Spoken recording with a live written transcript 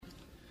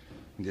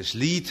Und das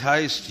Lied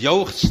heißt,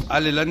 jauchzt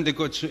alle Lande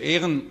Gott zu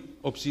ehren,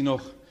 ob sie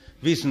noch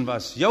wissen,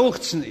 was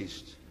Jauchzen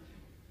ist.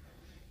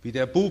 Wie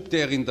der Bub,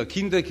 der in der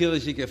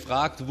Kinderkirche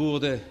gefragt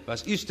wurde,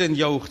 was ist denn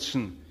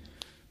Jauchzen?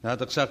 Dann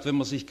hat er gesagt, wenn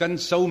man sich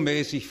ganz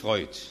saumäßig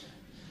freut.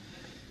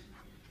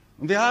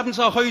 Und wir haben es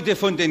auch heute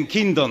von den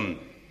Kindern,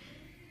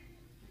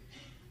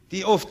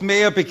 die oft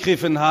mehr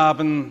begriffen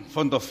haben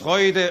von der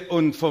Freude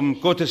und vom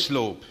Gottes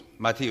Lob.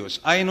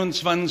 Matthäus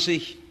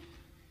 21,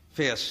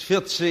 Vers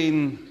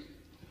 14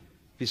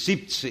 bis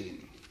 17.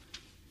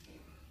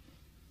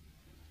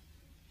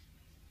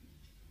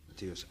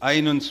 Matthäus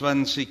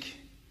 21,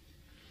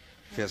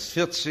 Vers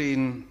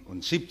 14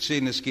 und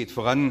 17. Es geht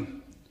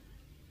voran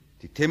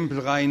die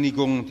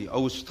Tempelreinigung, die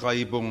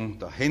Austreibung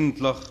der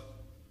Händler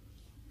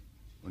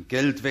und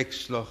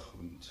Geldwechsler.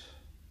 Und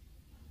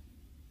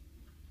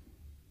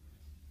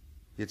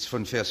jetzt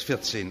von Vers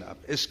 14 ab.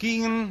 Es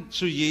gingen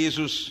zu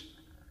Jesus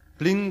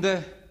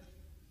Blinde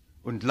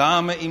und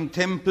Lahme im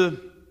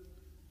Tempel,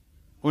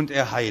 und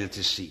er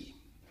heilte sie.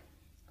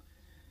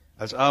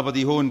 Als aber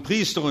die hohen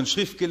Priester und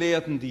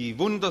Schriftgelehrten die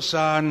Wunder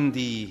sahen,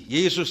 die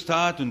Jesus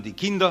tat, und die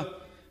Kinder,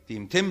 die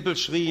im Tempel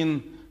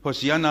schrien,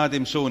 Hosianna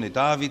dem Sohne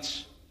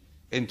Davids,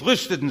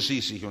 entrüsteten sie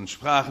sich und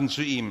sprachen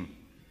zu ihm,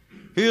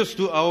 hörst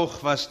du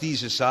auch, was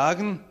diese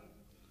sagen?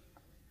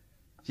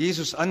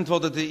 Jesus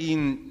antwortete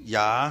ihnen,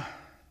 ja.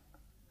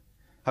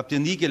 Habt ihr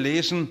nie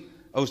gelesen,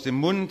 aus dem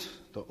Mund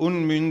der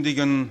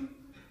Unmündigen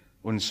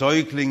und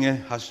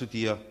Säuglinge hast du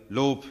dir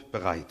Lob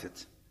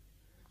bereitet?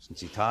 Das ist ein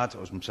Zitat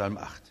aus dem Psalm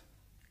 8.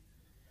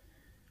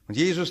 Und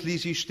Jesus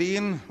ließ sie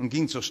stehen und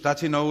ging zur Stadt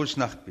hinaus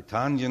nach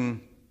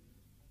Bethanien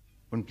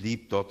und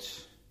blieb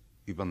dort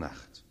über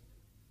Nacht.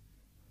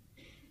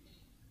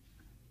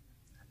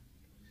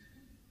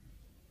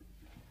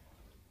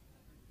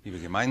 Liebe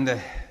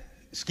Gemeinde,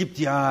 es gibt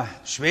ja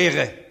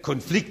schwere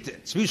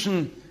Konflikte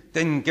zwischen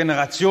den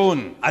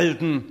Generationen,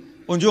 Alten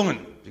und Jungen.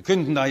 Wir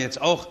könnten da jetzt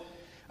auch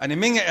eine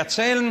Menge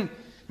erzählen.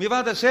 Mir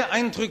war das sehr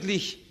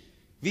eindrücklich,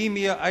 wie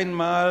mir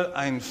einmal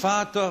ein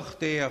Vater,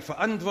 der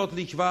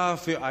verantwortlich war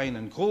für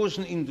einen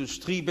großen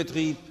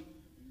Industriebetrieb,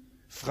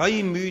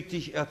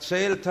 freimütig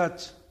erzählt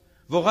hat,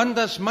 woran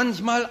das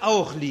manchmal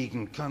auch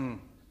liegen kann.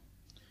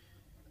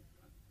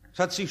 Es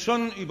hat sich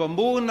schon über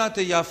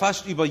Monate, ja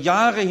fast über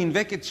Jahre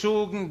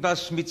hinweggezogen,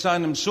 dass mit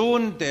seinem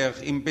Sohn,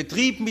 der im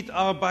Betrieb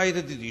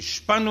mitarbeitete, die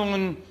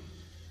Spannungen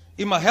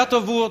immer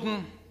härter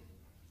wurden.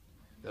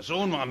 Der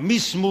Sohn war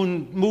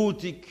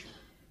missmutig,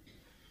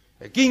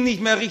 er ging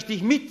nicht mehr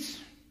richtig mit,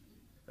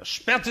 er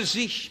sperrte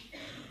sich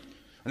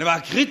und er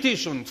war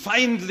kritisch und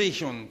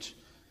feindlich und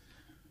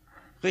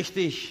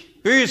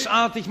richtig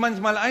bösartig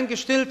manchmal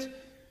eingestellt.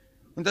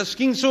 Und das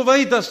ging so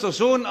weit, dass der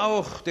Sohn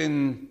auch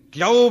den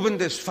Glauben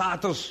des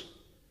Vaters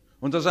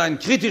unter sein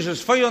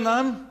kritisches Feuer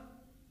nahm.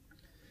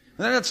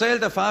 Und dann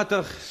erzählt der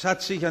Vater, es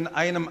hat sich an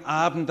einem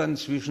Abend dann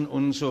zwischen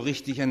uns so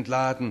richtig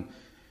entladen.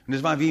 Und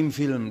es war wie im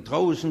Film.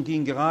 Draußen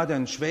ging gerade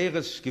ein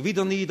schweres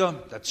Gewitter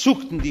nieder, da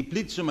zuckten die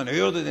Blitze, man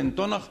hörte den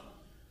Donner.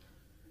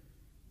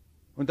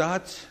 Und da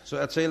hat, so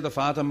erzählt der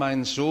Vater,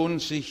 mein Sohn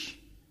sich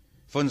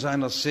von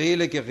seiner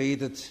Seele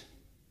geredet,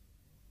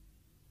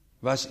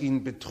 was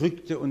ihn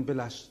bedrückte und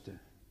belastete.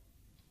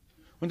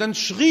 Und dann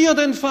schrie er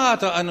den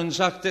Vater an und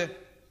sagte,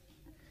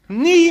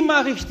 nie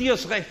mache ich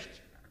dir's recht.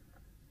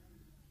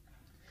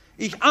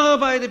 Ich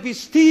arbeite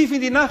bis tief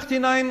in die Nacht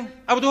hinein,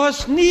 aber du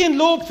hast nie ein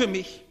Lob für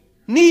mich.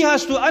 Nie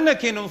hast du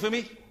Anerkennung für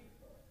mich.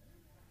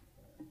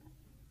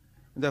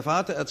 Und der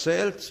Vater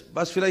erzählt,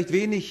 was vielleicht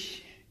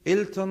wenig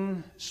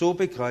Eltern so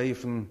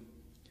begreifen.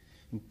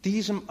 In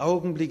diesem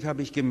Augenblick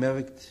habe ich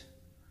gemerkt,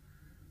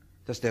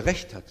 dass der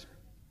Recht hat.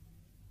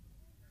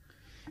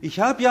 Ich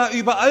habe ja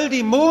über all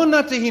die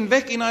Monate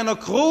hinweg in einer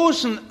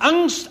großen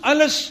Angst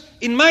alles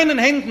in meinen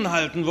Händen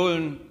halten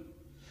wollen.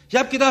 Ich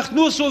habe gedacht,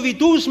 nur so wie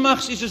du es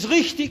machst, ist es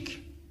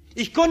richtig.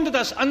 Ich konnte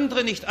das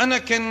andere nicht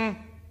anerkennen.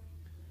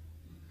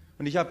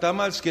 Und ich habe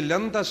damals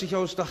gelernt, dass ich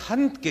aus der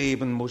Hand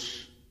geben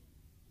muss.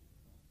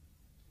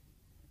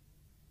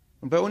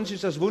 Und bei uns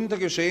ist das Wunder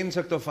geschehen,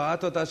 sagt der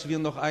Vater, dass wir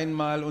noch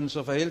einmal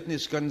unser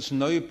Verhältnis ganz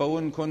neu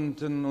bauen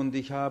konnten. Und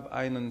ich habe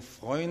einen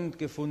Freund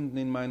gefunden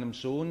in meinem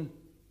Sohn,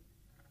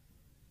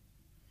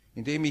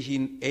 indem ich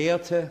ihn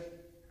ehrte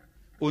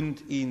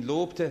und ihn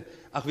lobte.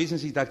 Ach, wissen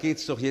Sie, da geht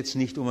es doch jetzt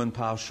nicht um ein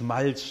paar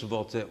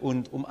Schmalzworte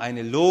und um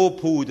eine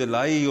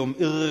Lobhudelei, um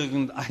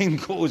irgendein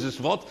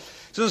großes Wort,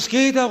 sondern es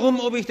geht darum,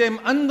 ob ich dem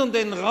anderen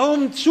den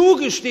Raum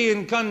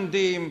zugestehen kann,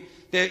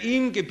 der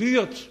ihm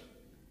gebührt.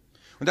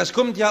 Und das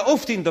kommt ja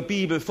oft in der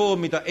Bibel vor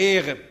mit der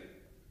Ehre.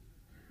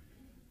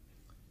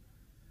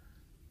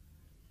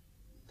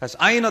 Dass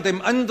einer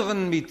dem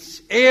anderen mit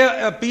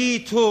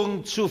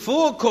Ehrerbietung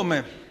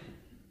zuvorkomme.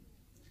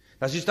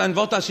 Das ist ein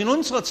Wort, das in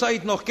unserer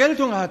Zeit noch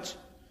Geltung hat.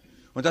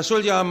 Und das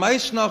soll ja am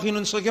meisten auch in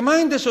unserer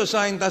Gemeinde so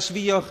sein, dass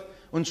wir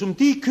uns um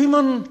die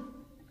kümmern,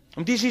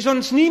 um die sich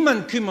sonst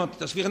niemand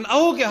kümmert, dass wir ein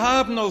Auge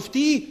haben auf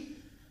die,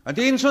 an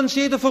denen sonst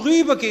jeder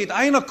vorübergeht.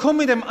 Einer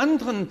komme dem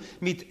anderen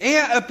mit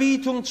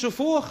Ehrerbietung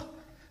zuvor.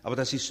 Aber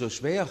das ist so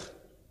schwer.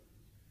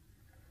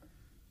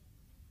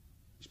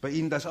 Ist bei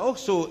Ihnen das auch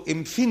so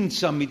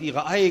empfindsam mit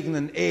Ihrer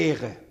eigenen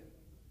Ehre?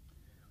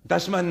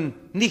 Dass man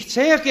nichts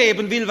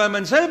hergeben will, weil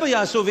man selber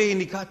ja so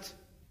wenig hat.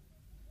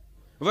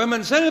 Und weil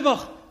man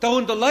selber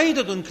darunter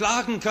leidet und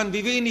klagen kann,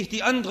 wie wenig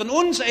die anderen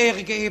uns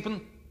Ehre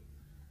geben.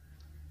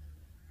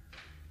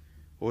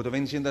 Oder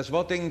wenn Sie an das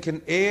Wort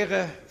denken,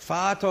 Ehre,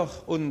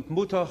 Vater und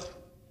Mutter,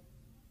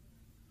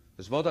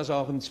 das Wort, das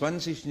auch im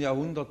 20.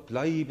 Jahrhundert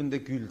bleibende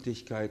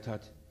Gültigkeit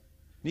hat.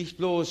 Nicht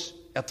bloß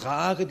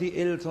ertrage die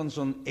Eltern,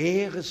 sondern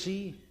ehre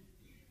sie.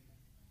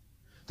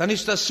 Dann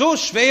ist das so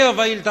schwer,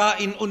 weil da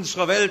in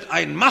unserer Welt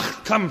ein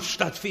Machtkampf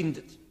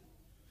stattfindet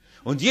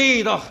und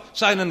jeder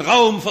seinen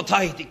Raum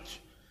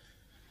verteidigt.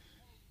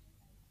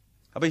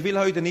 Aber ich will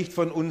heute nicht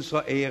von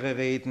unserer Ehre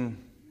reden,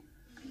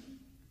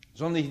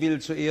 sondern ich will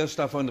zuerst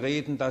davon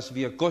reden, dass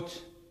wir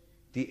Gott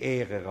die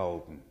Ehre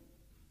rauben.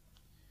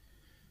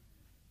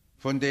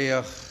 Von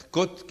der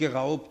Gott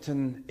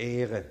geraubten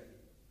Ehre.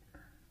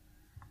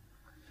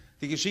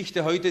 Die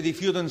Geschichte heute, die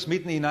führt uns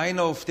mitten hinein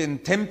auf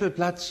den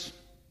Tempelplatz.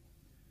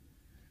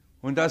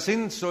 Und da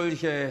sind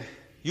solche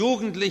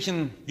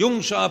Jugendlichen,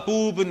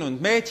 Jungscharbuben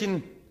und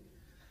Mädchen,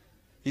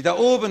 die da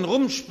oben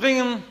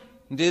rumspringen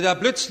und die da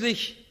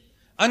plötzlich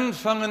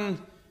anfangen,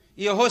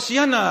 ihr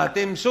Hosianna,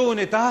 dem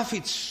Sohne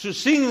Davids, zu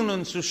singen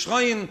und zu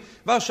schreien.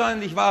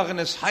 Wahrscheinlich waren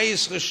es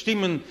heisere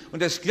Stimmen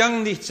und es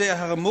klang nicht sehr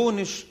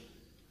harmonisch.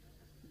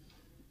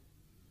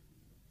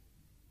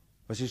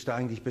 Was ist da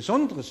eigentlich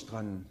Besonderes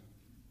dran?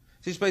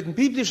 Es ist bei den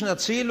biblischen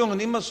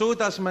Erzählungen immer so,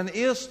 dass man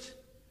erst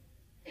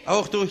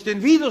auch durch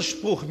den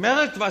Widerspruch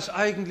merkt, was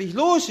eigentlich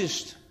los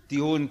ist.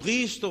 Die hohen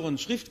Priester und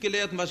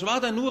Schriftgelehrten, was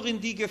war da nur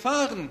in die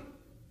gefahren?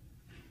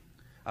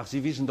 Ach,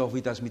 Sie wissen doch,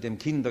 wie das mit dem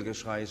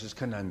Kindergeschrei ist. Es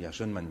kann einem ja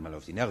schon manchmal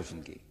auf die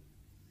Nerven gehen.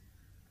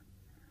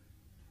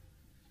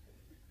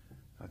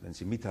 Wenn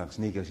Sie mittags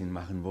Nickerchen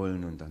machen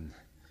wollen und dann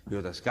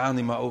hört das gar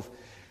nicht mehr auf.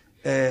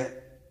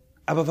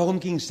 Aber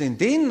warum ging es denn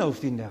denen auf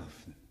die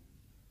Nerven?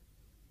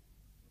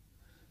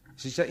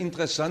 Es ist ja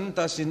interessant,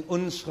 dass in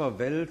unserer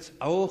Welt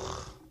auch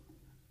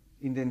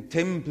in den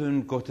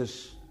Tempeln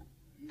Gottes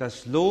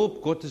das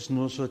Lob Gottes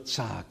nur so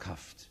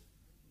zaghaft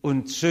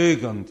und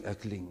zögernd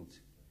erklingt.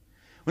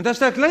 Und dass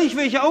da gleich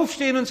welche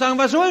aufstehen und sagen,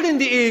 was soll denn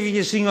die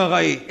ewige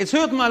Singerei? Jetzt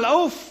hört mal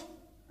auf.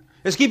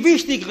 Es gibt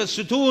Wichtigeres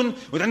zu tun.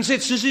 Und dann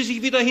setzten sie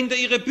sich wieder hinter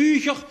ihre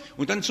Bücher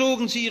und dann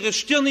zogen sie ihre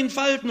Stirn in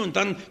Falten und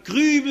dann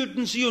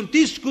grübelten sie und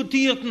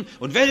diskutierten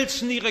und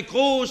wälzten ihre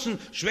großen,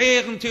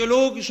 schweren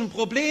theologischen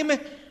Probleme.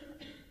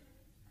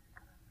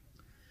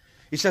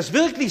 Ist das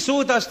wirklich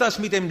so, dass das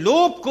mit dem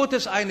Lob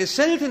Gottes eine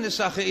seltene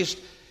Sache ist?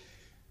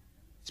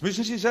 Jetzt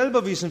müssen Sie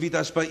selber wissen, wie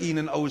das bei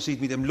Ihnen aussieht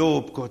mit dem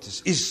Lob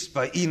Gottes. Ist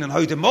bei Ihnen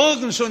heute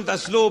Morgen schon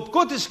das Lob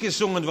Gottes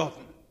gesungen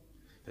worden?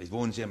 Vielleicht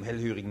wohnen Sie am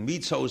hellhörigen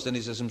Mietshaus, dann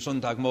ist es am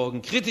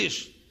Sonntagmorgen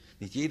kritisch.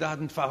 Nicht jeder hat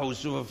ein Pfarrhaus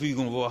zur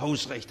Verfügung, wo er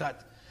Hausrecht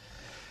hat.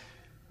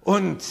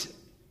 Und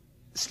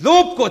das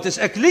Lob Gottes,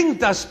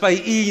 erklingt das bei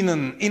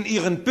Ihnen in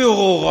Ihren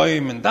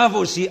Büroräumen, da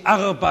wo Sie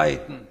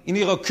arbeiten, in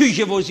Ihrer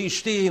Küche, wo Sie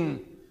stehen,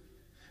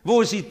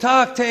 wo Sie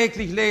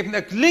tagtäglich leben,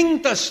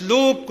 erklingt das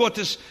Lob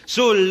Gottes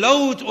so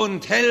laut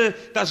und hell,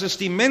 dass es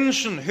die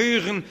Menschen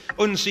hören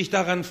und sich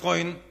daran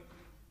freuen.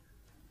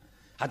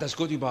 Hat das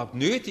Gott überhaupt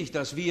nötig,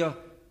 dass wir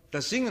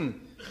das singen?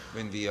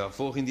 Wenn wir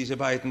vorhin diese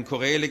beiden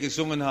Choräle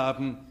gesungen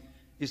haben,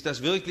 ist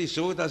das wirklich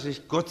so, dass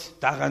sich Gott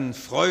daran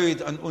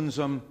freut, an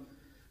unserem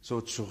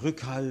so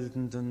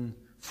zurückhaltenden,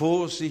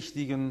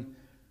 vorsichtigen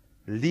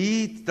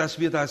Lied, dass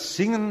wir das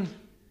singen?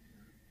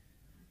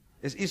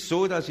 Es ist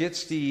so, dass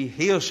jetzt die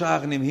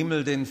Heerscharen im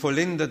Himmel den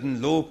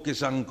vollendeten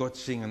Lobgesang Gott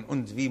singen.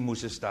 Und wie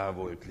muss es da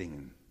wohl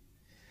klingen?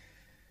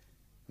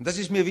 Und das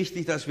ist mir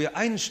wichtig, dass wir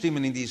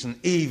einstimmen in diesen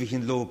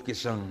ewigen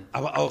Lobgesang.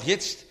 Aber auch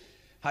jetzt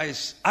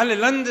heißt, alle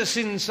Lande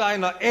sind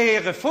seiner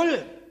Ehre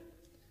voll.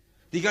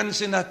 Die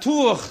ganze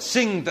Natur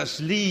singt das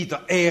Lied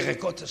der Ehre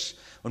Gottes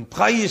und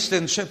preist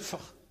den Schöpfer.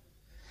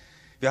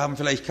 Wir haben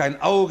vielleicht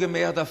kein Auge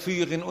mehr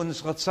dafür in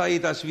unserer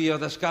Zeit, dass wir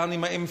das gar nicht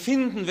mehr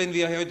empfinden, wenn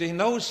wir heute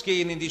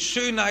hinausgehen in die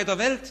Schönheit der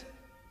Welt.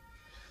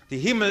 Die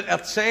Himmel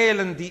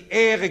erzählen die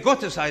Ehre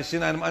Gottes, heißt es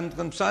in einem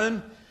anderen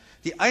Psalm.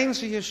 Die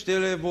einzige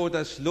Stelle, wo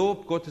das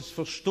Lob Gottes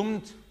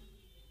verstummt,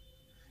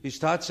 ist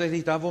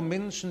tatsächlich da, wo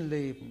Menschen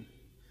leben.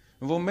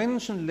 Und wo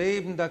Menschen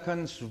leben, da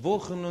kann es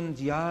Wochen und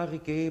Jahre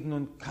geben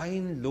und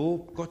kein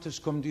Lob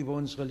Gottes kommt über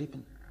unsere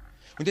Lippen.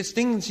 Und jetzt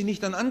denken Sie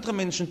nicht an andere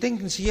Menschen,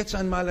 denken Sie jetzt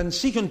einmal an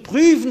sich und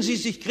prüfen Sie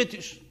sich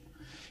kritisch,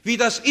 wie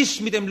das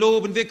ist mit dem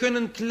Loben. Wir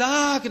können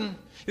klagen,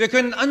 wir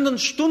können anderen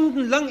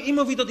stundenlang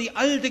immer wieder die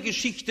alte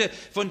Geschichte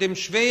von dem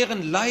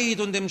schweren Leid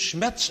und dem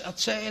Schmerz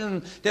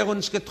erzählen, der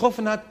uns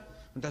getroffen hat.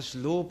 Und das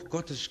Lob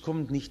Gottes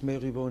kommt nicht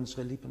mehr über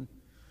unsere Lippen,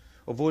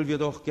 obwohl wir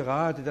doch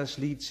gerade das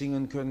Lied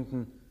singen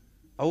könnten,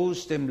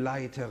 aus dem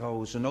Leid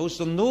heraus und aus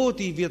der Not,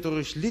 die wir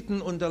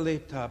durchlitten und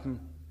erlebt haben.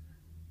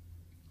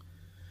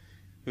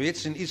 Wenn wir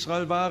jetzt in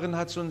Israel waren,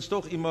 hat es uns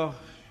doch immer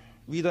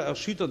wieder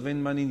erschüttert,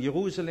 wenn man in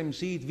Jerusalem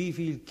sieht, wie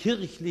viele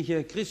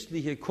kirchliche,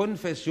 christliche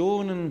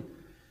Konfessionen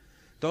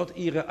dort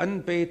ihre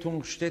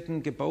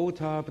Anbetungsstätten gebaut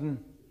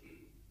haben.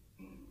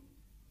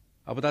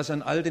 Aber dass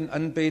an all den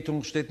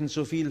Anbetungsstätten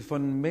so viel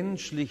von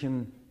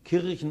menschlichen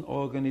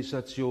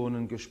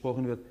Kirchenorganisationen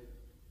gesprochen wird,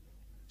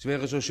 es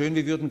wäre so schön,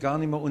 wir würden gar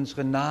nicht mehr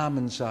unsere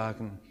Namen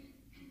sagen.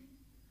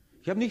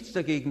 Ich habe nichts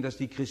dagegen, dass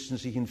die Christen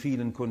sich in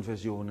vielen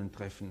Konfessionen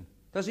treffen.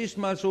 Das ist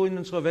mal so in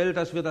unserer Welt,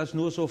 dass wir das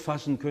nur so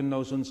fassen können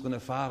aus unseren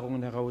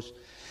Erfahrungen heraus.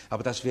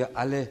 Aber dass wir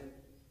alle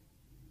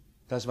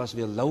das, was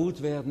wir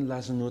laut werden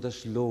lassen, nur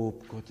das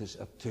Lob Gottes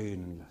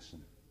ertönen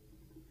lassen.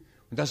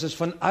 Und dass es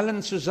von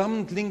allen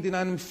zusammenklingt in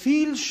einem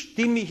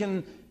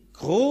vielstimmigen,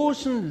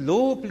 großen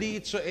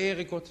Loblied zur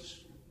Ehre Gottes.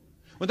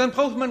 Und dann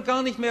braucht man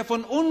gar nicht mehr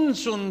von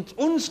uns und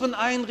unseren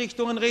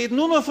Einrichtungen reden,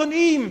 nur noch von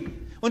ihm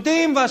und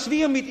dem, was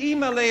wir mit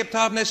ihm erlebt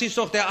haben. Es ist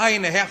doch der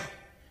eine Herr,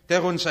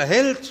 der uns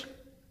erhält.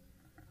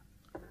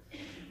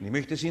 Und ich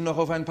möchte Sie noch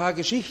auf ein paar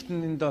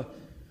Geschichten in der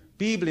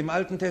Bibel, im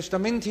Alten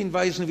Testament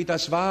hinweisen, wie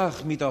das war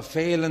mit der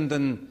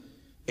fehlenden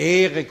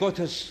Ehre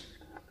Gottes.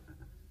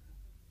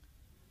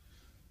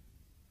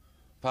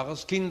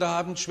 Pfarrerskinder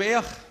haben es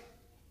schwer,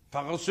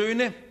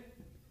 Pfarrersöhne.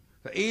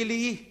 Der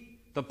Eli,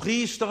 der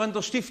Priester an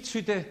der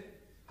Stiftshütte,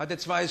 hatte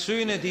 2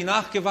 Söhne, die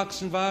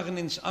nachgewachsen waren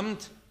ins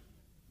Amt.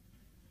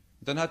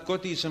 Und dann hat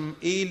Gott diesem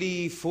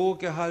Eli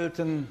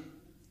vorgehalten,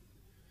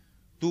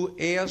 du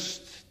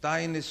ehrst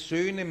deine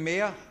Söhne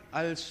mehr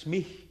als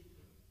mich.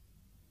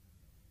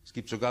 Es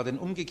gibt sogar den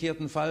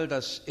umgekehrten Fall,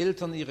 dass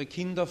Eltern ihre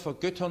Kinder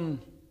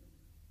vergöttern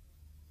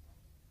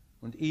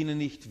und ihnen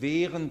nicht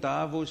wehren,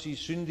 da wo sie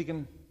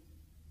sündigen.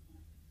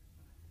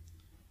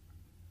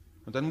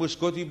 Und dann muss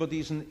Gott über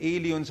diesen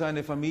Eli und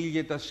seine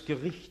Familie das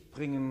Gericht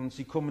bringen.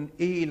 Sie kommen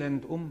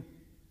elend um.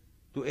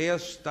 Du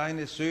ehrst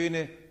deine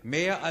Söhne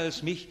mehr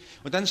als mich.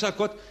 Und dann sagt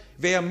Gott,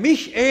 wer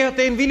mich ehrt,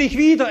 den will ich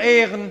wieder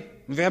ehren.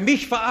 Und wer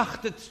mich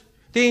verachtet,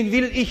 den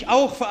will ich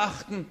auch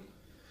verachten.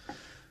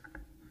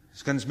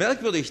 Das ist ganz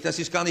merkwürdig, das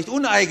ist gar nicht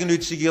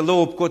uneigennützig, ihr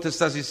Lob Gottes,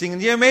 das sie singen.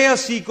 Je mehr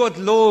sie Gott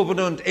loben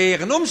und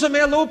ehren, umso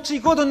mehr lobt sie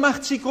Gott und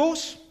macht sie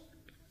groß.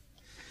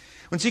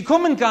 Und sie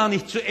kommen gar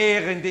nicht zur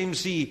Ehre, indem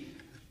sie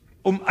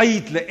um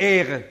eitle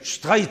Ehre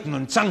streiten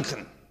und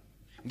zanken,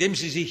 indem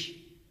sie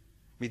sich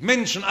mit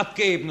Menschen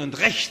abgeben und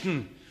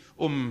rechten,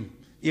 um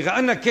ihre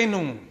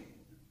Anerkennung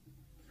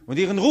und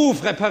ihren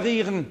Ruf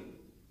reparieren.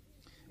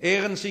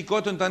 Ehren sie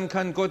Gott und dann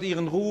kann Gott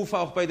ihren Ruf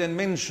auch bei den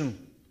Menschen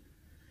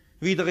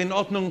wieder in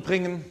Ordnung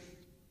bringen.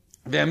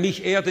 Wer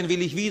mich ehrt, den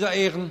will ich wieder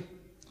ehren.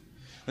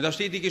 Und da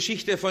steht die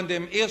Geschichte von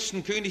dem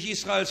ersten König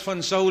Israels,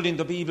 von Saul in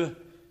der Bibel,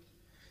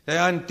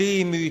 der ein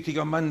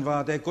demütiger Mann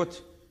war, der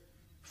Gott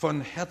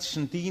von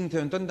Herzen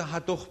diente. Und dann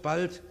hat doch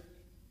bald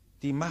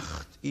die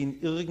Macht ihn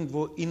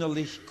irgendwo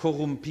innerlich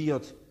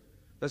korrumpiert.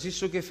 Das ist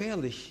so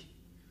gefährlich,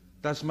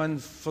 dass man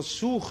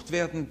versucht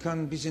werden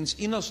kann bis ins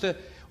Innerste.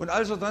 Und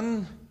als er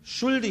dann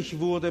schuldig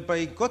wurde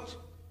bei Gott,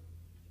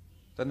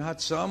 dann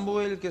hat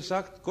Samuel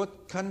gesagt,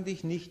 Gott kann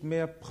dich nicht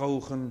mehr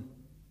brauchen.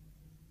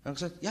 Er hat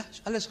gesagt, ja,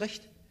 ist alles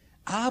recht,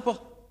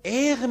 aber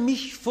ehre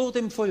mich vor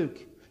dem Volk.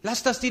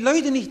 Lass das die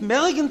Leute nicht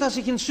merken, dass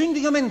ich ein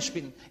sündiger Mensch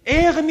bin.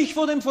 Ehre mich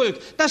vor dem Volk.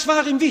 Das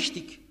war ihm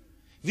wichtig,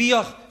 wie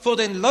er vor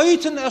den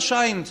Leuten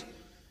erscheint.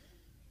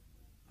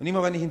 Und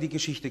immer wenn ich in die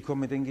Geschichte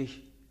komme, denke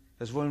ich,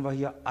 das wollen wir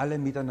hier alle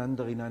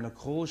miteinander in einer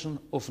großen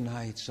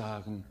Offenheit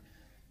sagen.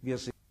 Wir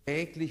sehen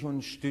täglich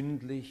und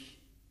stündlich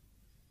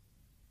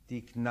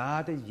die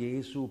Gnade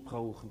Jesu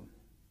brauchen,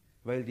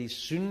 weil die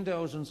Sünde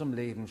aus unserem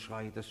Leben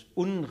schreit, das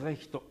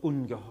Unrecht, der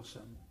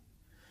Ungehorsam.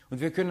 Und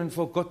wir können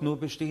vor Gott nur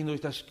bestehen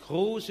durch das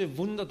große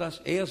Wunder, dass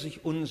er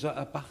sich unser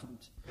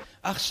erbarmt.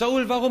 Ach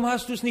Saul, warum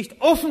hast du es nicht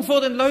offen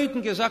vor den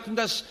Leuten gesagt und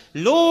das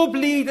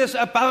Loblied des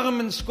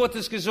Erbarmens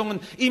Gottes gesungen?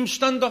 Ihm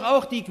stand doch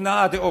auch die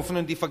Gnade offen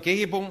und die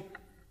Vergebung.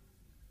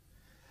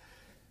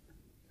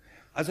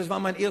 Also das war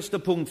mein erster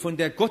Punkt von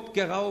der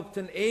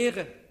gottgeraubten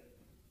Ehre.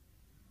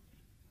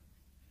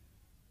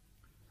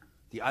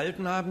 Die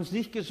Alten haben es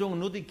nicht gesungen,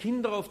 nur die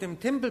Kinder auf dem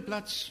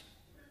Tempelplatz.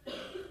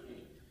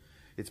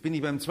 Jetzt bin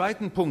ich beim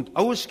zweiten Punkt.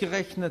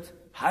 Ausgerechnet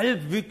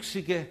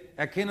Halbwüchsige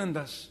erkennen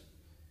das.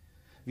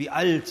 Wie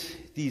alt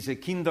diese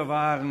Kinder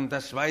waren,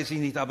 das weiß ich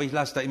nicht, aber ich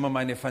lasse da immer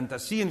meine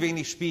Fantasie ein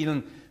wenig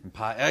spielen. Ein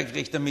paar ärgere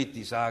ich damit,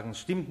 die sagen, es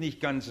stimmt nicht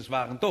ganz, es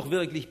waren doch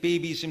wirklich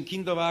Babys im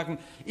Kinderwagen.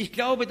 Ich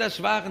glaube,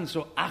 das waren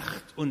so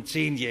 8- und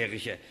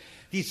 10-Jährige.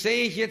 Die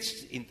sehe ich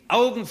jetzt in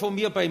Augen vor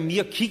mir, bei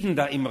mir kicken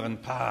da immer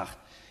ein paar.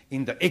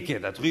 In der Ecke,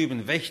 da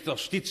drüben, Wächter,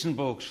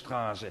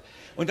 Stitzenburgstraße.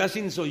 Und das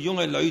sind so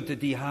junge Leute,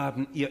 die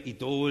haben ihr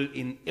Idol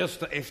in 1.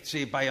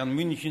 FC Bayern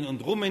München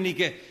und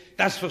Rummenigge.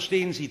 Das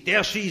verstehen sie,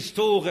 der schießt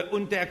Tore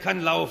und der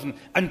kann laufen,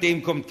 an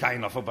dem kommt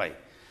keiner vorbei.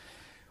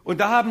 Und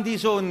da haben die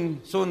so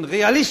einen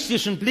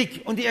realistischen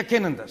Blick und die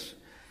erkennen das.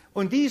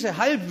 Und diese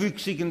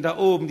Halbwüchsigen da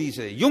oben,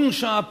 diese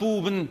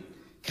Jungscharbuben,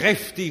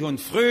 kräftig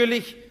und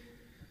fröhlich,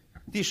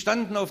 die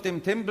standen auf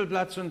dem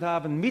Tempelplatz und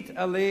haben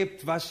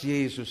miterlebt, was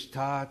Jesus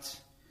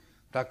tat.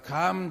 Da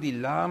kamen die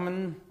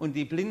Lahmen und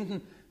die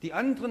Blinden. Die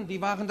anderen, die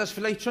waren das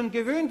vielleicht schon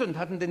gewöhnt und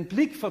hatten den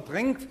Blick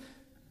verdrängt.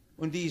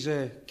 Und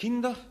diese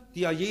Kinder, die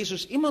ja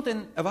Jesus immer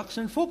den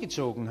Erwachsenen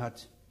vorgezogen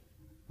hat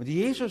und die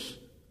Jesus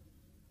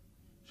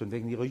schon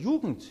wegen ihrer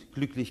Jugend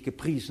glücklich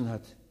gepriesen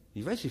hat,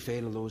 Nicht, weil sie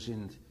fehlerlos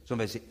sind,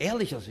 sondern weil sie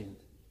ehrlicher sind.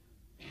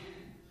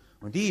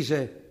 Und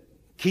diese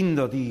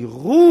Kinder, die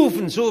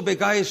rufen so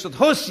begeistert,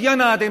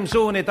 Hosianna dem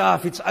Sohne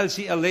Davids, als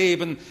sie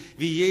erleben,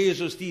 wie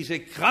Jesus diese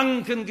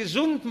Kranken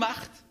gesund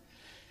macht.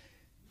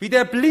 Wie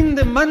der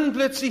blinde Mann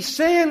plötzlich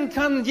sehen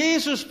kann,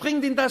 Jesus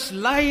bringt in das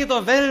Leid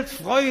der Welt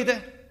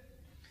Freude.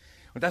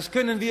 Und das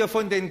können wir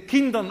von den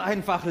Kindern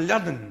einfach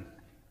lernen,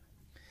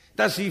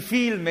 dass sie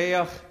viel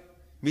mehr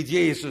mit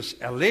Jesus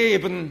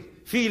erleben,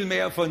 viel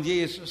mehr von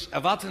Jesus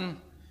erwarten.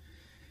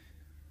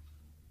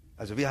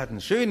 Also wir hatten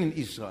es schön in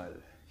Israel,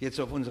 jetzt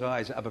auf unserer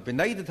Reise, aber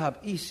beneidet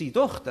habe ich sie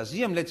doch, dass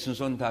sie am letzten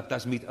Sonntag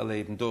das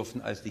miterleben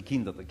durften, als die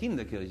Kinder der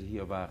Kinderkirche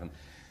hier waren.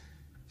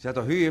 Es ist ja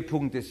der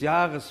Höhepunkt des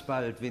Jahres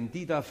bald, wenn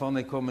die da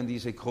vorne kommen,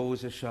 diese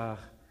große Schar.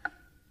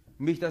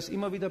 Mich das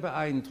immer wieder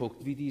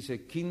beeindruckt, wie diese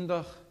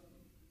Kinder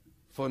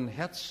von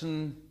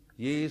Herzen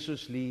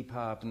Jesus lieb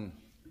haben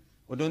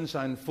und uns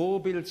ein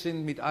Vorbild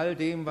sind mit all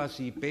dem, was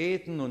sie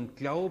beten und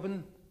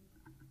glauben.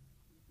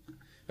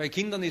 Bei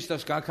Kindern ist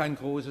das gar kein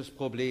großes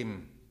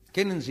Problem.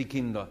 Kennen Sie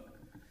Kinder?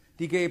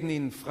 Die geben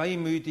Ihnen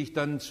freimütig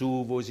dann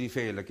zu, wo sie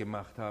Fehler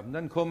gemacht haben.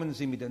 Dann kommen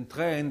sie mit den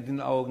Tränen in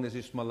den Augen, es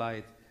ist mir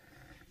leid.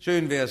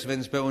 Schön wäre es,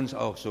 wenn es bei uns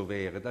auch so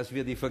wäre, dass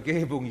wir die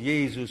Vergebung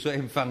Jesu so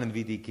empfangen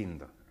wie die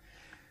Kinder.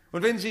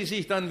 Und wenn sie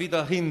sich dann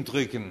wieder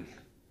hindrücken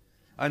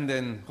an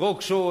den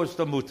Rockschoß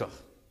der Mutter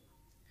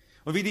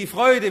und wie die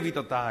Freude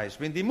wieder da ist,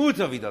 wenn die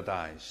Mutter wieder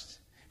da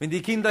ist, wenn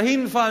die Kinder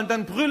hinfallen,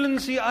 dann brüllen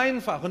sie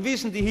einfach und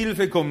wissen, die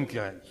Hilfe kommt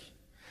gleich.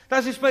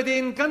 Das ist bei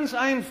denen ganz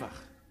einfach.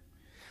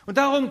 Und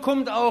darum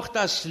kommt auch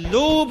das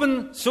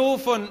Loben so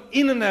von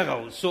innen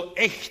heraus, so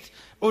echt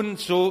und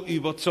so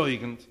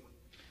überzeugend.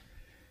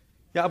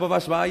 Ja, aber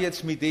was war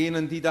jetzt mit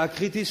denen, die da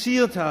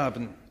kritisiert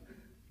haben?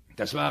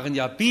 Das waren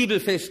ja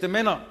bibelfeste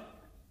Männer.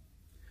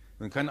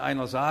 Nun kann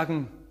einer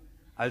sagen,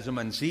 also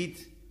man sieht,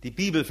 die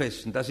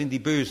Bibelfesten, das sind die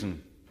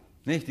Bösen,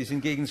 nicht? Die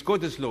sind gegen das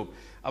Gottes Lob.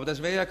 Aber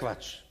das wäre ja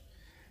Quatsch.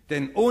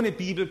 Denn ohne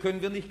Bibel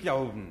können wir nicht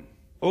glauben.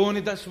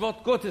 Ohne das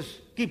Wort Gottes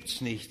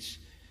gibt's nichts,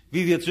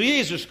 wie wir zu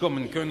Jesus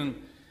kommen können.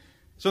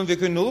 Sondern wir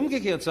können nur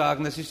umgekehrt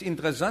sagen, es ist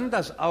interessant,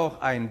 dass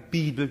auch ein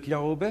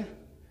Bibelglaube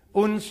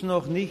uns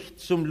noch nicht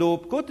zum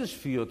Lob Gottes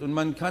führt. Und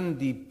man kann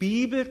die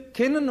Bibel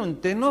kennen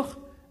und dennoch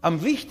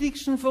am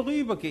wichtigsten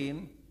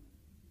vorübergehen.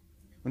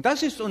 Und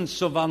das ist uns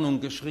zur Warnung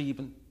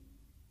geschrieben.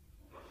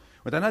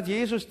 Und dann hat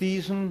Jesus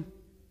diesen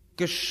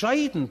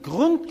gescheiten,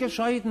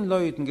 grundgescheiten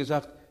Leuten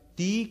gesagt,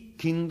 die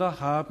Kinder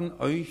haben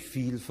euch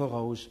viel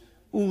voraus,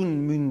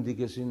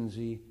 Unmündige sind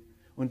sie.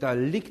 Und da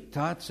liegt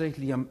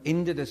tatsächlich am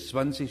Ende des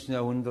 20.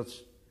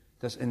 Jahrhunderts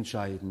das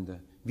Entscheidende.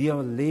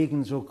 Wir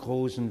legen so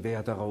großen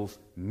Wert darauf,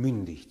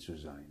 mündig zu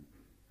sein.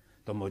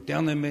 Der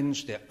moderne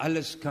Mensch, der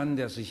alles kann,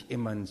 der sich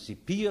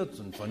emanzipiert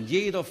und von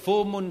jeder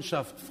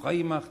Vormundschaft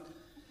frei macht.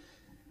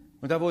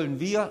 Und da wollen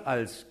wir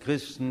als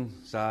Christen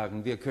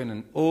sagen, wir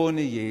können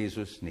ohne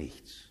Jesus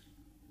nichts.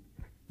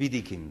 Wie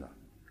die Kinder.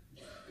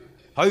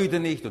 Heute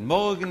nicht und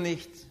morgen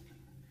nicht.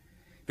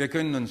 Wir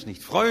können uns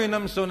nicht freuen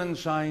am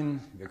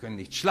Sonnenschein. Wir können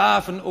nicht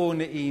schlafen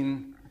ohne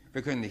ihn.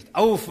 Wir können nicht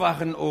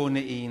aufwachen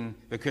ohne ihn.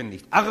 Wir können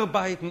nicht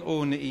arbeiten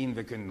ohne ihn.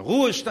 Wir können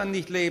Ruhestand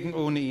nicht leben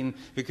ohne ihn.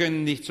 Wir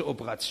können nicht zur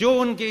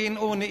Operation gehen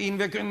ohne ihn.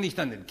 Wir können nicht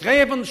an den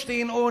Gräbern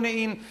stehen ohne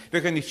ihn.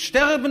 Wir können nicht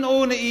sterben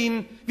ohne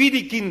ihn, wie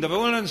die Kinder. Wir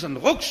wollen uns an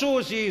den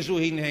Rockschoß Jesu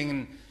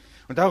hinhängen.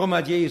 Und darum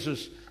hat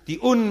Jesus die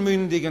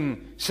Unmündigen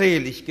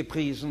selig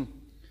gepriesen.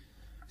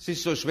 Es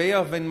ist so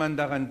schwer, wenn man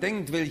daran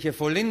denkt, welche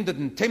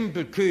vollendeten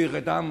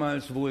Tempelchöre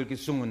damals wohl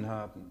gesungen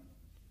haben.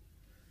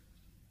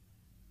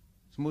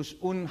 Es muss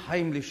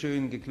unheimlich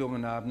schön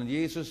geklungen haben. Und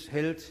Jesus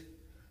hält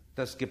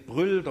das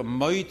Gebrüll der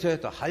Meute,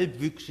 der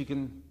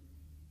Halbwüchsigen,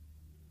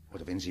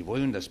 oder wenn Sie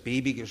wollen, das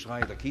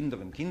Babygeschrei der Kinder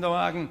im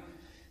Kinderwagen,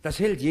 das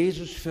hält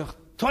Jesus für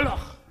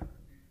toller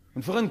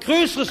und für ein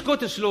größeres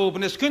Gotteslob.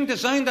 Und es könnte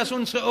sein, dass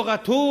unsere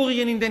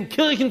Oratorien in den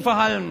Kirchen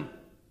verhallen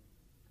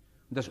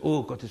und das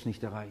Ohr Gottes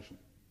nicht erreichen.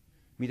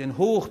 Mit den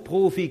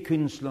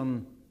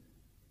Hochprofikünstlern.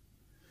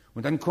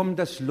 Und dann kommt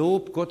das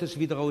Lob Gottes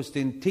wieder aus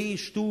den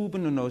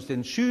Teestuben und aus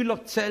den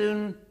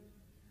Schülerzellen.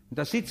 Und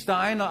da sitzt da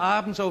einer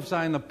abends auf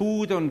seiner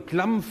Bude und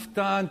klampft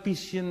da ein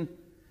bisschen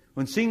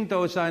und singt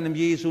aus seinem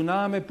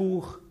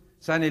Jesu-Name-Buch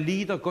seine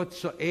Lieder Gott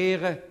zur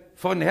Ehre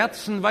von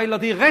Herzen, weil er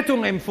die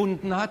Rettung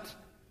empfunden hat.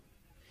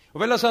 Und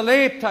weil er es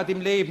erlebt hat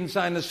im Leben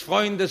seines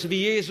Freundes,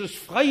 wie Jesus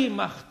frei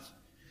macht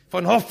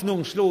von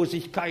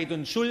Hoffnungslosigkeit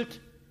und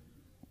Schuld.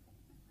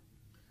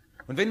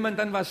 Und wenn man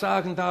dann was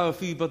sagen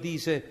darf über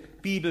diese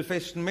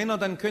bibelfesten Männer,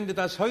 dann könnte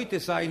das heute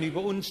sein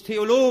über uns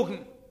Theologen,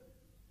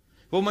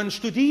 wo man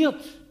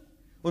studiert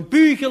und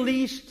Bücher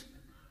liest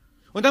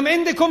und am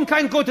Ende kommt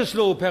kein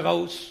Gotteslob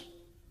heraus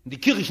und die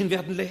Kirchen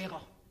werden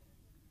leerer.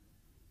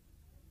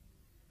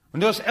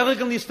 Und das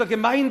Ärgernis der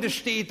Gemeinde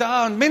steht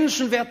da und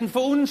Menschen werden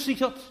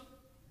verunsichert.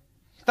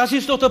 Das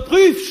ist doch der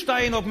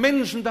Prüfstein, ob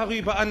Menschen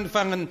darüber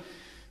anfangen,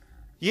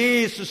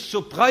 Jesus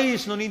zu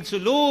preisen und ihn zu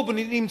loben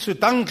und ihm zu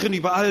danken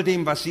über all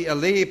dem, was sie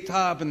erlebt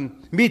haben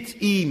mit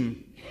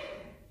ihm.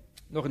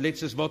 Noch ein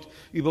letztes Wort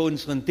über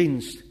unseren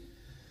Dienst.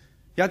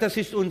 Ja, das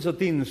ist unser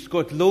Dienst.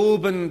 Gott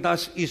loben,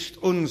 das ist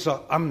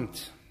unser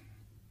Amt.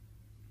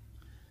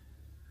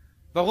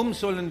 Warum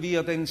sollen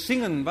wir denn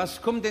singen?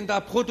 Was kommt denn da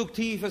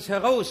Produktives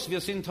heraus?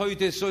 Wir sind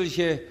heute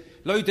solche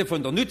Leute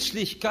von der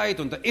Nützlichkeit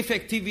und der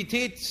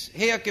Effektivität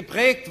her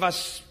geprägt.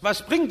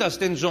 Was bringt das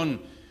denn schon?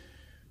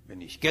 Wenn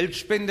ich Geld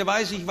spende,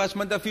 weiß ich, was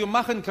man dafür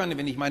machen kann.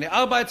 Wenn ich meine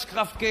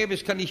Arbeitskraft gebe,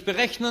 das kann ich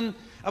berechnen.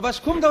 Aber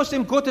was kommt aus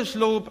dem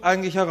Gotteslob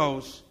eigentlich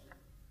heraus?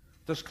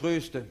 Das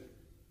Größte,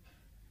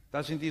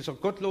 dass in dieser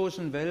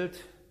gottlosen Welt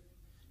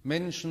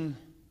Menschen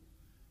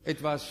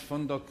etwas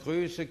von der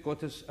Größe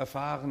Gottes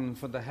erfahren,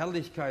 von der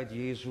Herrlichkeit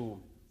Jesu.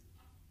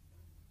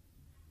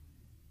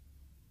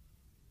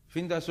 Ich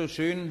finde das so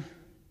schön,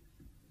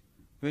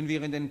 wenn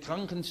wir in den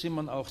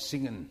Krankenzimmern auch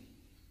singen.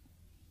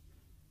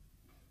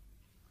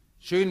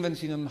 Schön, wenn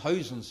sie in den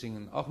Häusern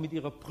singen, auch mit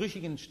ihrer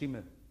brüchigen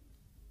Stimme.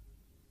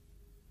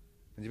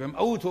 Wenn sie beim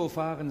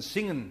Autofahren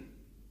singen.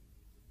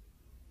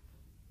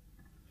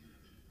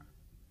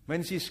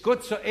 Wenn sie es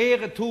Gott zur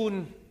Ehre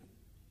tun.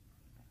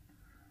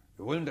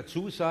 Wir wollen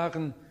dazu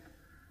sagen,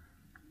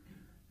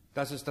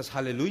 dass es das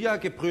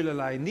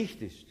Halleluja-Gebrüllelei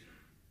nicht ist.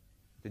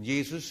 Denn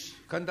Jesus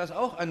kann das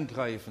auch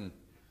angreifen,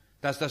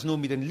 dass das nur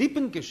mit den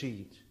Lippen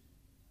geschieht.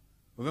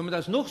 Und wenn man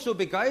das noch so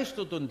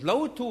begeistert und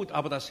laut tut,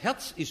 aber das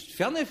Herz ist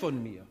ferne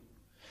von mir.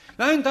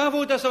 Nein, da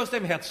wo das aus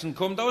dem Herzen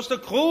kommt, aus der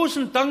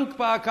großen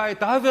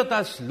Dankbarkeit, da wird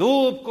das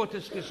Lob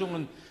Gottes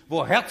gesungen,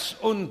 wo Herz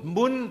und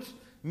Mund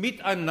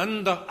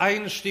miteinander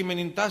einstimmen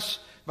in das,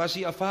 was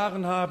sie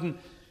erfahren haben.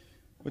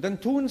 Und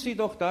dann tun sie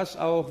doch das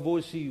auch, wo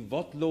sie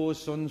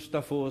wortlos sonst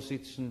davor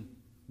sitzen,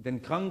 in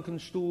den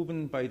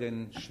Krankenstuben, bei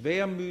den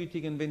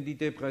Schwermütigen, wenn die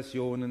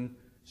Depressionen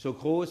so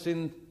groß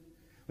sind.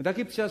 Und da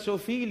gibt es ja so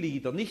viele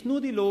Lieder, nicht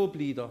nur die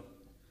Loblieder,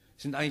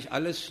 sind eigentlich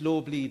alles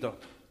Loblieder.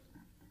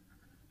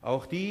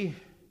 Auch die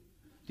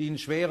in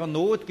schwerer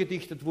Not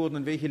gedichtet wurden.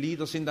 Und welche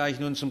Lieder sind eigentlich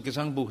in unserem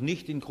Gesangbuch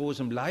nicht in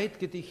großem Leid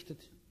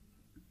gedichtet?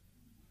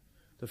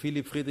 Der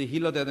Philipp Friedrich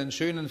Hiller, der den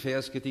schönen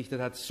Vers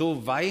gedichtet hat,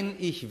 so wein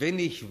ich, wenn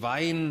ich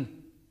wein,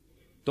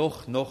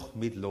 doch noch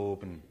mit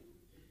Loben.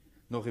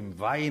 Noch im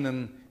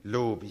Weinen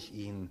lobe ich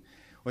ihn.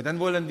 Und dann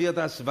wollen wir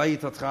das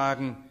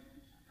weitertragen.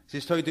 Es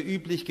ist heute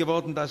üblich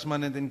geworden, dass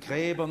man in den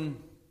Gräbern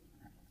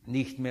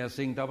nicht mehr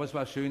singt. Aber es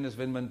war Schönes,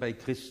 wenn man bei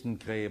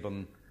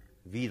Christengräbern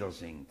wieder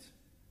singt.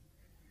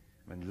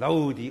 Wenn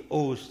laut die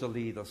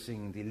Osterlieder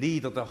singen, die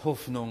Lieder der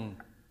Hoffnung,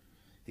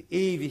 die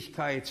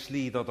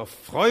Ewigkeitslieder der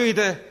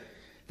Freude,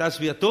 dass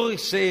wir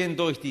durchsehen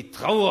durch die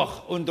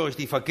Trauer und durch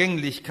die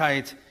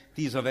Vergänglichkeit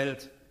dieser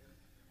Welt.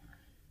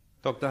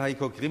 Dr.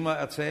 Heiko Grimmer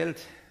erzählt,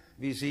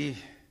 wie sie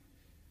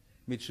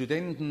mit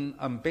Studenten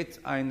am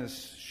Bett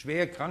eines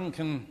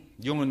schwerkranken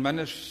jungen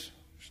Mannes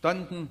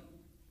standen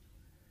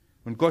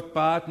und Gott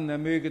baten, er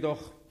möge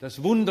doch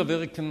das Wunder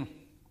wirken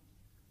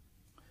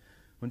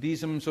und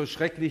diesem so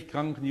schrecklich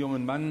kranken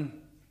jungen Mann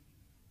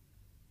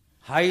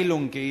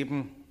Heilung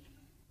geben.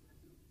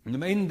 Und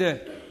am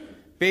Ende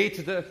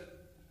betete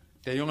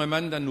der junge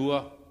Mann dann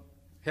nur,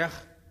 Herr,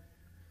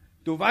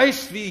 du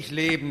weißt, wie ich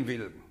leben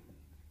will.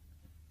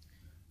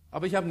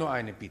 Aber ich habe nur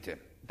eine Bitte,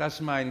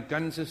 dass mein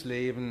ganzes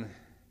Leben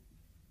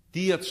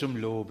dir zum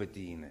Lobe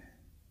diene,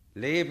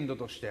 lebend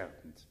oder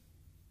sterbend.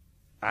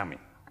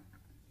 Amen.